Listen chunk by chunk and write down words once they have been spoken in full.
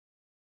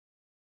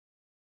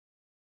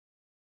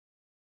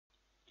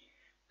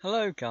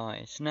Hello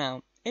guys,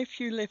 now if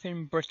you live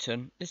in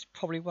Britain this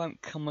probably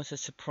won't come as a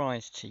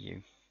surprise to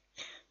you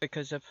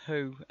because of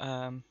who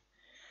the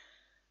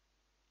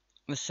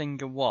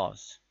singer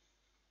was,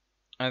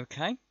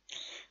 okay?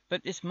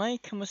 But this may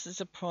come as a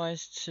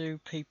surprise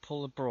to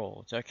people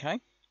abroad, okay?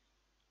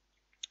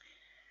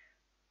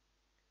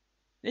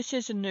 This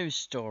is a news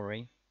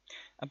story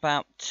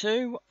about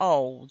two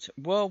old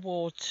World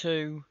War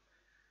II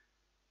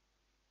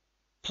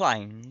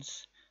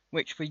planes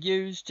which were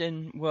used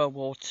in World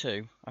War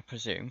II, I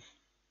presume,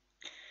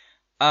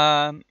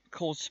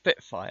 called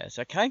Spitfires,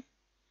 okay?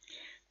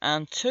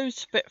 And two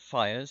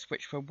Spitfires,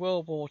 which were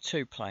World War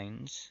II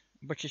planes,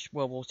 British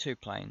World War II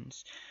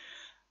planes,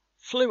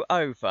 flew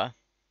over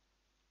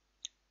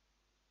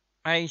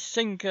a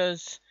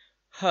singer's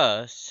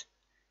hearse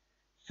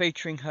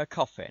featuring her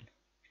coffin.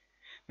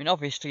 I mean,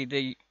 obviously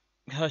the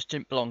hearse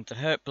didn't belong to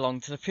her, it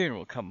belonged to the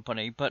funeral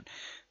company, but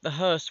the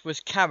hearse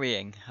was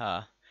carrying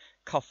her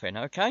coffin,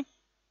 okay?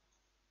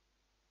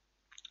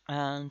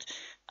 And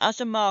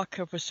as a mark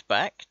of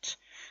respect,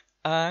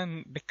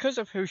 because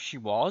of who she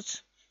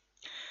was,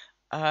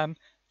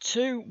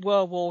 two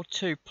World War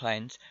II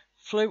planes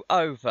flew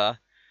over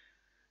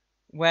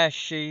where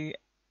the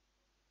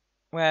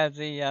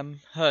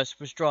hearse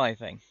was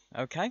driving,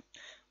 okay?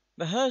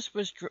 The hearse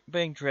was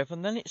being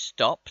driven, then it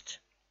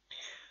stopped,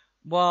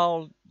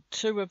 while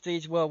two of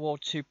these World War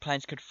II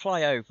planes could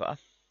fly over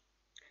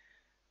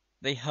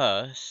the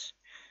hearse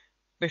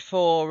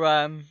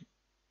before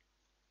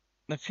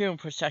the funeral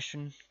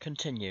procession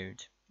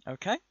continued,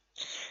 okay?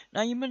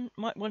 Now you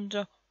might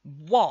wonder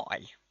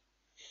why.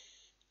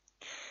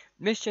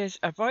 This is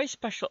a very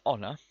special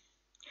honour,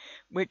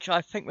 which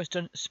I think was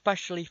done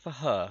specially for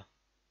her,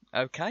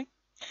 okay?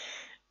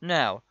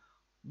 Now,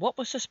 what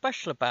was so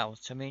special about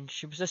it? I mean,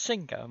 she was a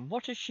singer, and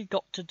what has she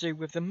got to do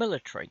with the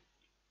military?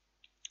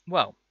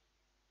 Well,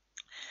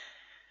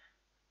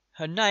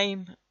 her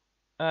name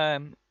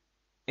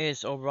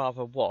is, or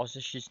rather was,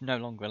 as she's no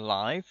longer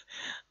alive,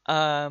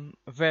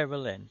 Vera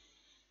Lynn.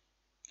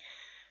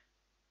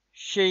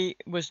 She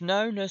was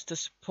known as the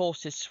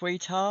supported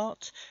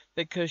sweetheart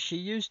because she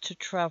used to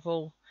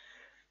travel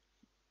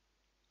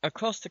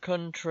across the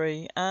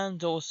country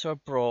and also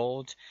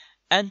abroad,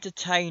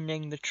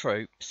 entertaining the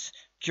troops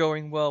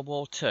during World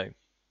War II.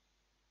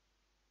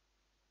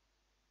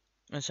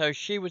 And so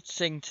she would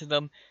sing to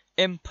them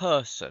in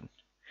person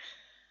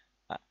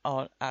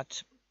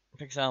at,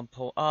 for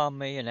example,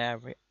 Army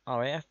and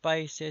RAF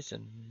bases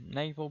and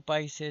naval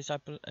bases, I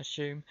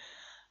assume.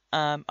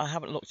 I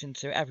haven't looked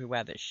into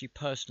everywhere that she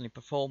personally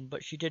performed,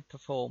 but she did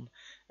perform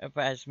at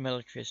various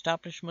military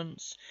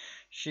establishments.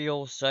 She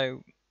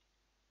also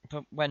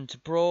went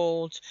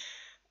abroad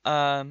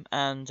and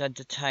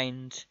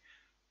entertained,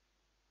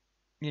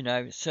 you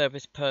know,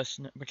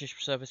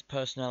 British service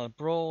personnel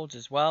abroad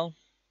as well.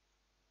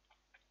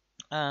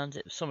 And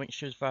it was something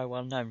she was very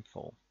well known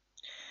for.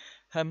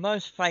 Her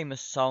most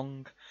famous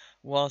song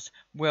was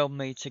We'll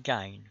Meet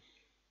Again.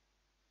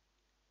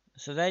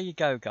 So there you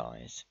go,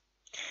 guys.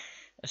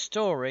 A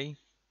story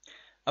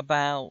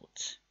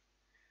about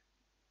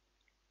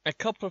a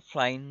couple of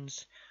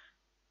planes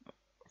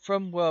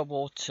from World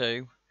War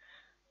II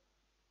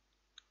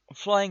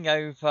flying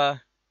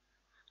over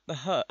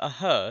a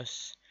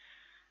hearse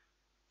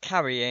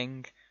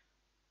carrying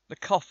the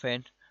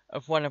coffin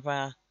of one of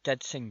our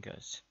dead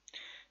singers.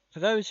 For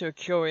those who are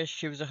curious,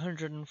 she was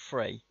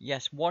 103.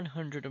 Yes,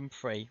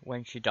 103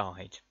 when she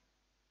died.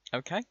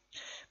 Okay?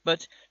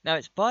 But now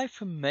it's bye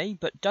from me,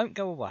 but don't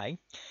go away,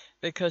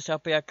 because there'll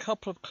be a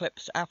couple of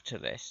clips after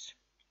this.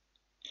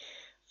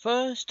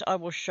 First, I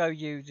will show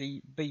you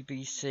the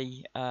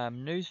BBC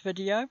news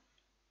video,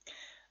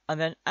 and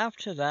then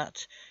after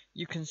that,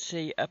 you can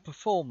see a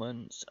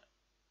performance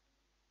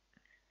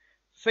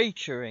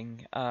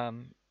featuring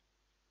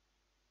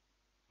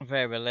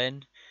Vera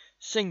Lynn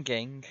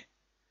singing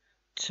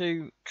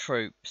to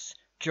troops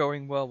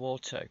during World War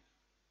II.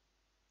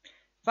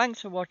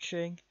 Thanks for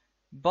watching.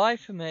 Bye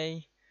for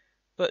me,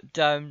 but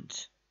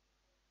don't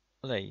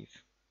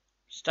leave.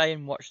 Stay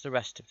and watch the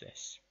rest of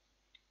this.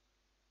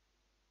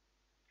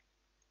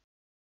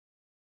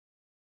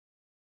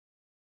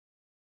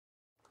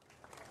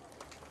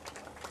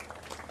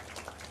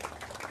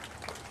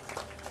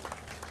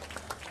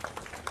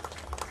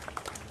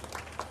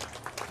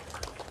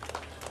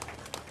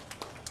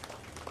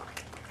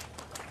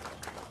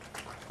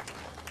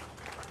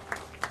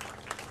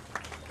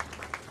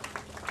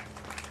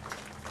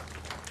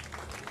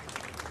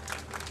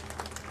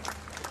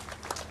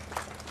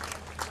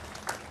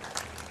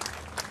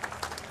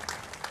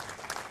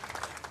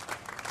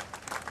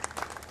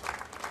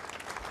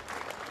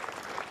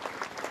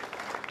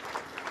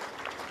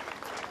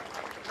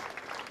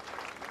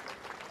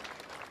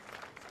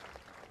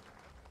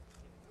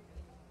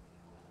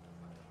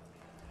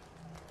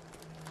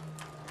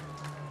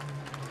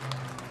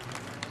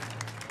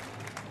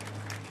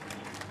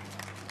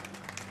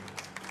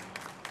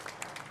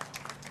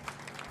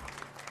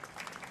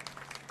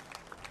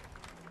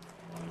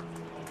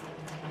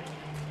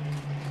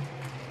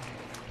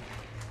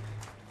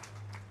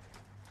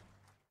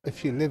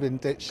 if you live in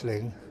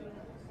Ditchling,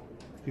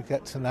 you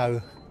get to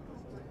know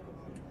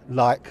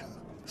like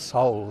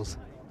souls,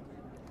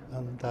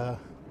 and I'm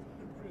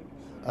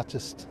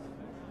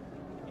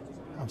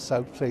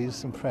so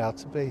pleased and proud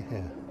to be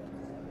here.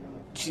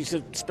 She's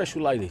a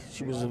special lady.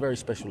 She was a very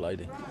special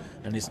lady,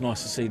 and it's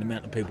nice to see the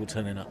amount of people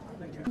turning up.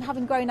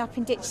 Having grown up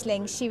in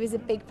Ditchling, she was a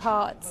big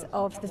part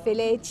of the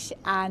village,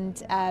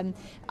 and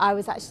I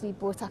was actually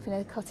brought up in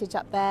a cottage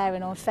up there,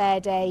 and on fair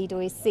day you'd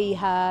always see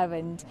her,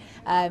 and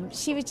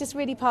she was just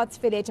really part of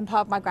the village and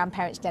part of my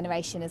grandparents'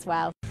 generation as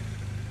well.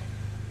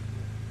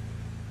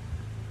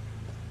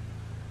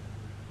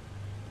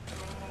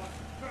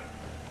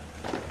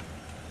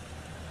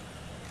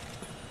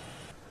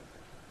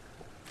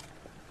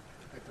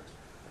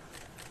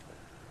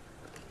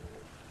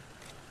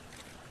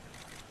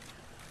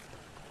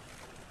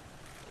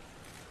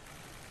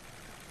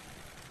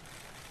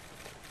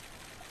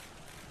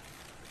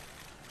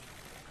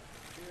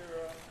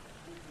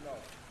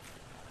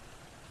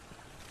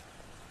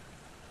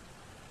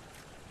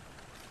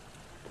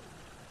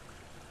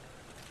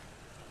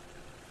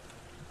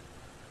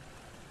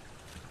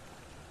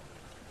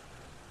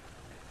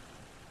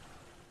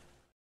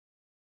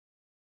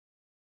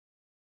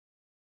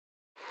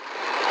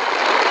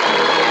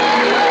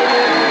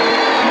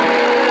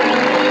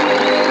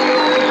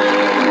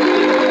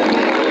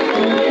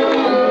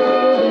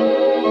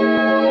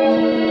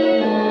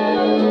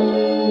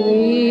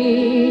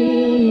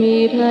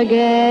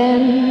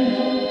 Again,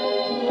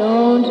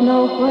 don't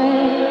know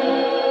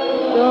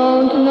where,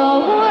 don't know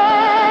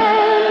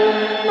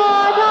when,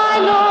 but I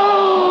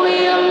know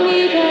we'll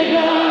meet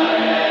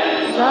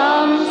again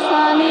some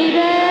sunny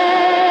day.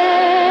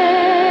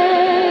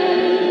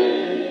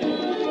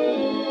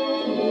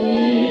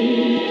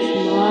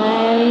 Keep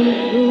smiling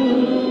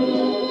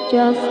through,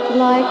 just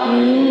like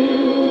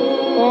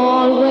you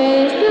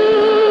always